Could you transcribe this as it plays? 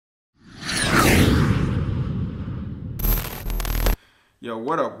Yo,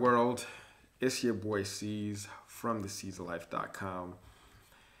 what up, world? It's your boy C's from theclife.com.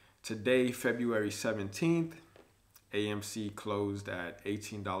 Today, February 17th, AMC closed at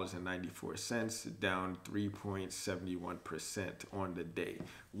 $18.94, down 3.71% on the day.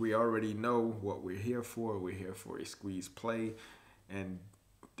 We already know what we're here for. We're here for a squeeze play, and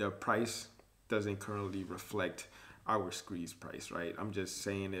the price doesn't currently reflect our squeeze price, right? I'm just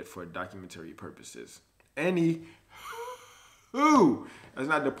saying it for documentary purposes. Ooh, that's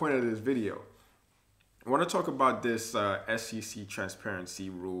not the point of this video. I want to talk about this SEC transparency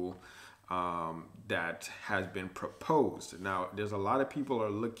rule that has been proposed. Now, there's a lot of people are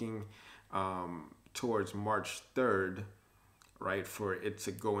looking towards March 3rd, right, for it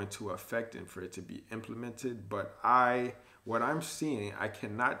to go into effect and for it to be implemented. But what I'm seeing, I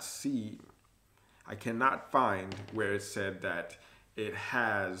cannot find where it said that it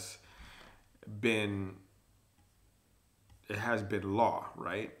has been law,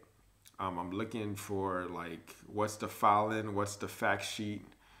 right? I'm looking for, like, what's the filing, what's the fact sheet,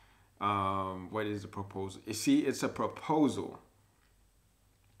 what is the proposal? You see, it's a proposal,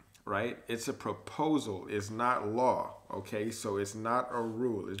 right? It's a proposal. It's not law, okay? So it's not a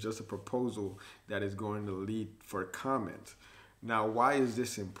rule. It's just a proposal that is going to lead for comment. Now, why is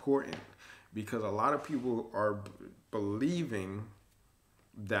this important? Because a lot of people are believing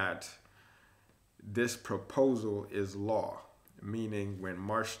that this proposal is law, meaning when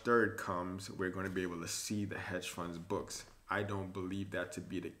March 3rd comes, we're going to be able to see the hedge fund's books. I don't believe that to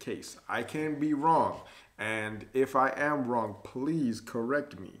be the case. I can be wrong. And if I am wrong, please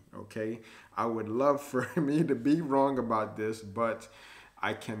correct me, okay? I would love for me to be wrong about this, but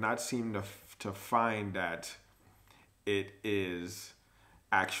I cannot seem to find that it is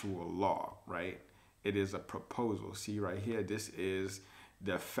actual law, right? It is a proposal. See right here, this is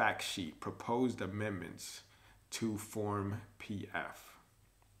the fact sheet, proposed amendments to Form PF.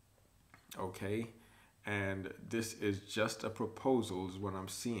 Okay? And this is just a proposal is what I'm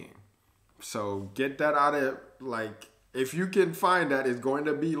seeing. So get that out of, like, if you can find that it's going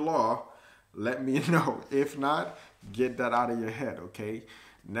to be law, let me know. If not, get that out of your head, okay?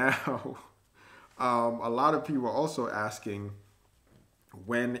 Now, a lot of people are also asking,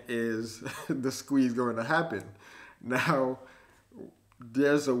 when is the squeeze going to happen? Now,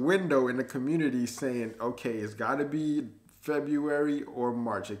 there's a window in the community saying, okay, it's got to be February or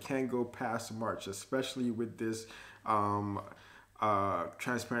March. It can't go past March, especially with this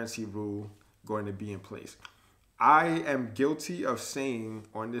transparency rule going to be in place. I am guilty of saying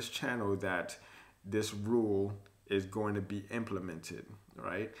on this channel that this rule is going to be implemented,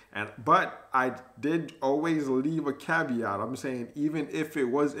 right? But I did always leave a caveat. I'm saying even if it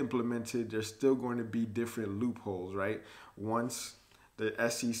was implemented, there's still going to be different loopholes, right? Once the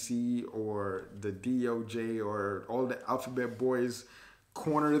SEC or the DOJ or all the alphabet boys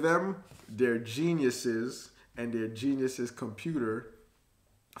corner them, their geniuses and their geniuses computer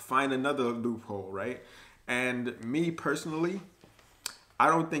find another loophole, right? And me personally, I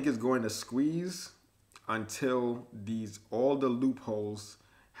don't think it's going to squeeze until all the loopholes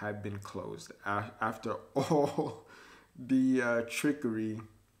have been closed. After all the trickery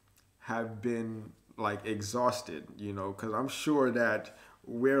have been, like, exhausted, you know, because I'm sure that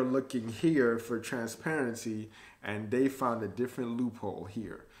we're looking here for transparency and they found a different loophole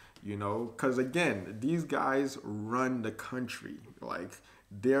here, you know, because again, these guys run the country. Like,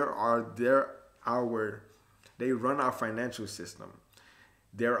 they run our financial system.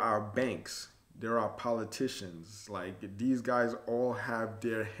 They're our banks. They're our politicians. Like, these guys all have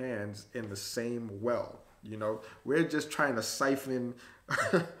their hands in the same well, you know. We're just trying to siphon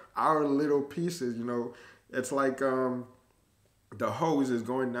our little pieces, you know. It's like the hose is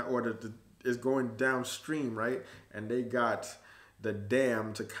going down, or is going downstream, right? And they got the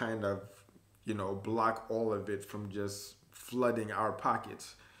dam to kind of, you know, block all of it from just flooding our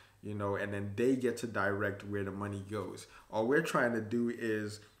pockets, you know, and then they get to direct where the money goes. All we're trying to do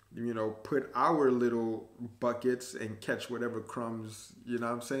is, you know, put our little buckets and catch whatever crumbs, you know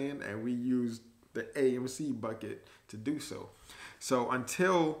what I'm saying? And we use the AMC bucket to do so. So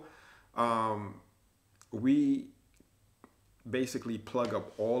until we basically plug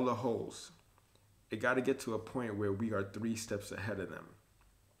up all the holes, it got to get to a point where we are 3 steps ahead of them,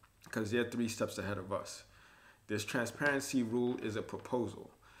 because they're 3 steps ahead of us. This transparency rule is a proposal,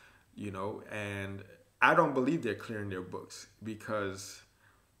 you know, and I don't believe they're clearing their books, because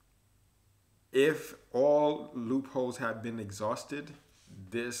if all loopholes have been exhausted,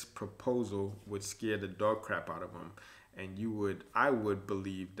 this proposal would scare the dog crap out of them. And I would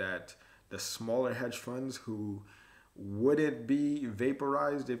believe that the smaller hedge funds who wouldn't be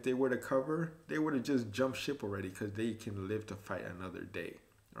vaporized if they were to cover, they would have just jumped ship already because they can live to fight another day,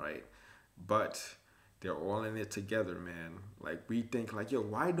 right? But they're all in it together, man. Like, we think like, yo,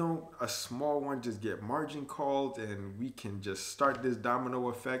 why don't a small one just get margin called and we can just start this domino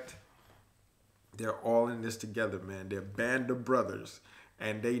effect? They're all in this together, man. They're a band of brothers,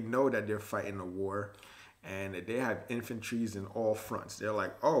 and they know that they're fighting a war, and they have infantries in all fronts. They're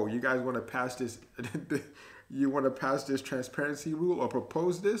like, oh, you guys want to pass this? You want to pass this transparency rule or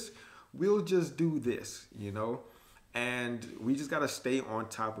propose this? We'll just do this, you know? And we just got to stay on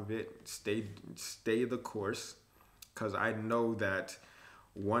top of it, stay the course, because I know that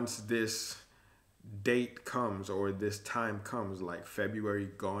once this date comes or this time comes, like February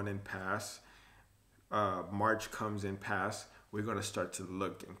gone and past, March comes and past, we're going to start to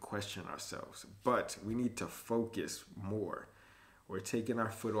look and question ourselves. But we need to focus more. We're taking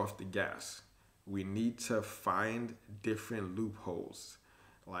our foot off the gas. We need to find different loopholes.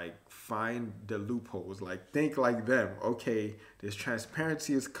 Like, find the loopholes. Like, think like them. Okay, this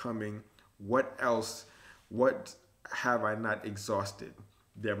transparency is coming. What else? What have I not exhausted?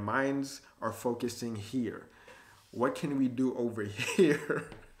 Their minds are focusing here. What can we do over here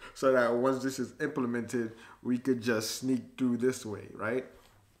so that once this is implemented, we could just sneak through this way, right?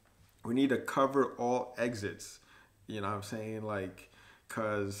 We need to cover all exits. You know what I'm saying? Like,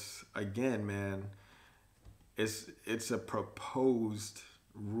 because again, man, it's a proposed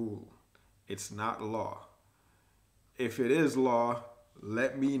rule. It's not law. If it is law,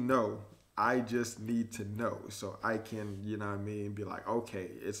 let me know. I just need to know so I can, you know what I mean, be like, okay,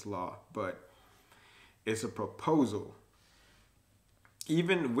 it's law, but it's a proposal.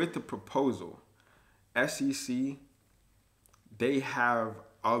 Even with the proposal, SEC, they have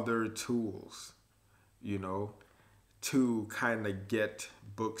other tools, you know, to kind of get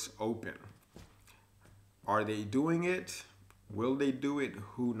books open. Are they doing it? Will they do it?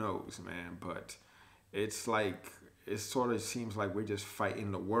 Who knows, man? But it's like, it sort of seems like we're just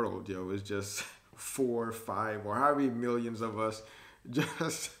fighting the world, yo. It's just 4, 5, or however many millions of us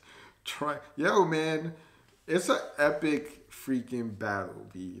just try. Yo, man, it's an epic freaking battle,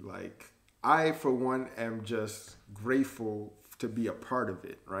 B. Like, I, for one, am just grateful to be a part of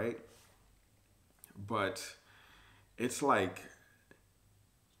it, right? But it's like,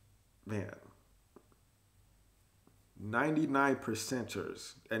 man, 99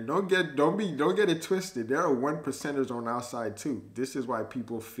 percenters, and don't get it twisted. There are 1 percenters on our side too. This is why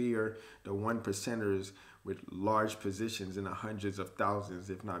people fear the 1 percenters with large positions in the hundreds of thousands,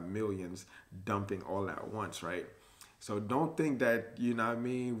 if not millions, dumping all at once, right? So don't think that, you know what I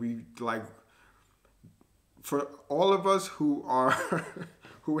mean, we like, for all of us who are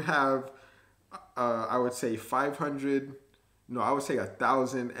who have I would say 500, no, I would say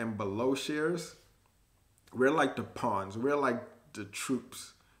 1,000 and below shares. We're like the pawns. We're like the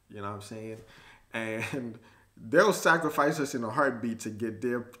troops. You know what I'm saying? And they'll sacrifice us in a heartbeat to get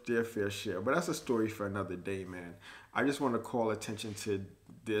their fair share. But that's a story for another day, man. I just want to call attention to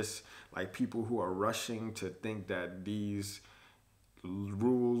this, like people who are rushing to think that these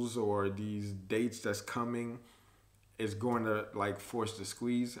rules or these dates that's coming is going to like force the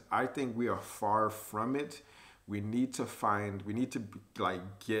squeeze. I think we are far from it. We need to like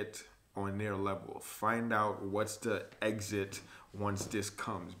get on their level, find out what's the exit once this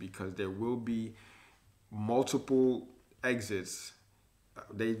comes, because there will be multiple exits.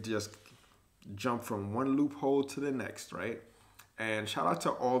 They just jump from one loophole to the next, right? And shout out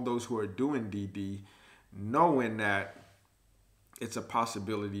to all those who are doing DD, knowing that it's a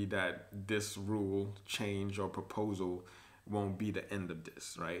possibility that this rule change or proposal won't be the end of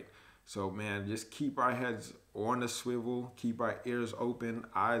this, right? So, man, just keep our heads on the swivel, keep our ears open,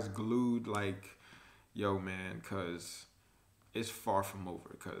 eyes glued, like, yo, man, because it's far from over.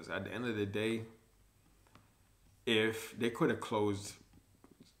 Because at the end of the day, if they could have closed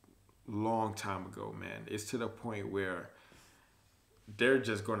long time ago, man, it's to the point where they're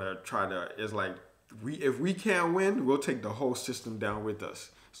just going to try to, it's like, if we can't win, we'll take the whole system down with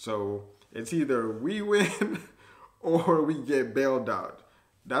us. So it's either we win or we get bailed out.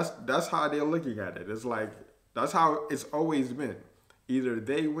 That's how they're looking at it. It's like, that's how it's always been. Either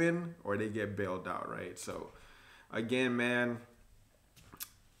they win or they get bailed out, right? So again, man,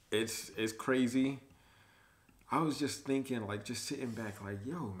 it's crazy. I was just thinking, like, just sitting back, like,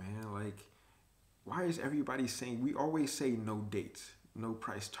 yo, man, like, why is everybody saying, we always say no dates, no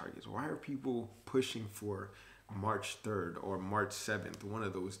price targets. Why are people pushing for March 3rd or March 7th, one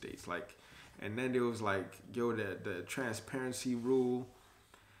of those dates? Like, and then there was like, yo, the transparency rule.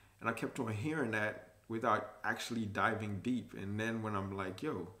 And I kept on hearing that without actually diving deep. And then when I'm like,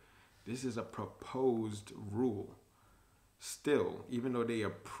 yo, this is a proposed rule. still, even though they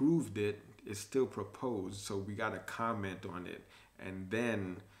approved it, it's still proposed. So we got to comment on it. And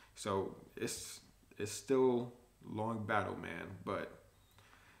then, so it's still long battle, man. But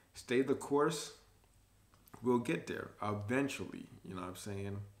stay the course. We'll get there eventually. You know what I'm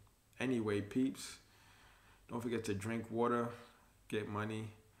saying? Anyway, peeps, don't forget to drink water, get money,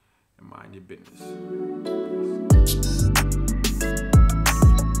 and mind your business.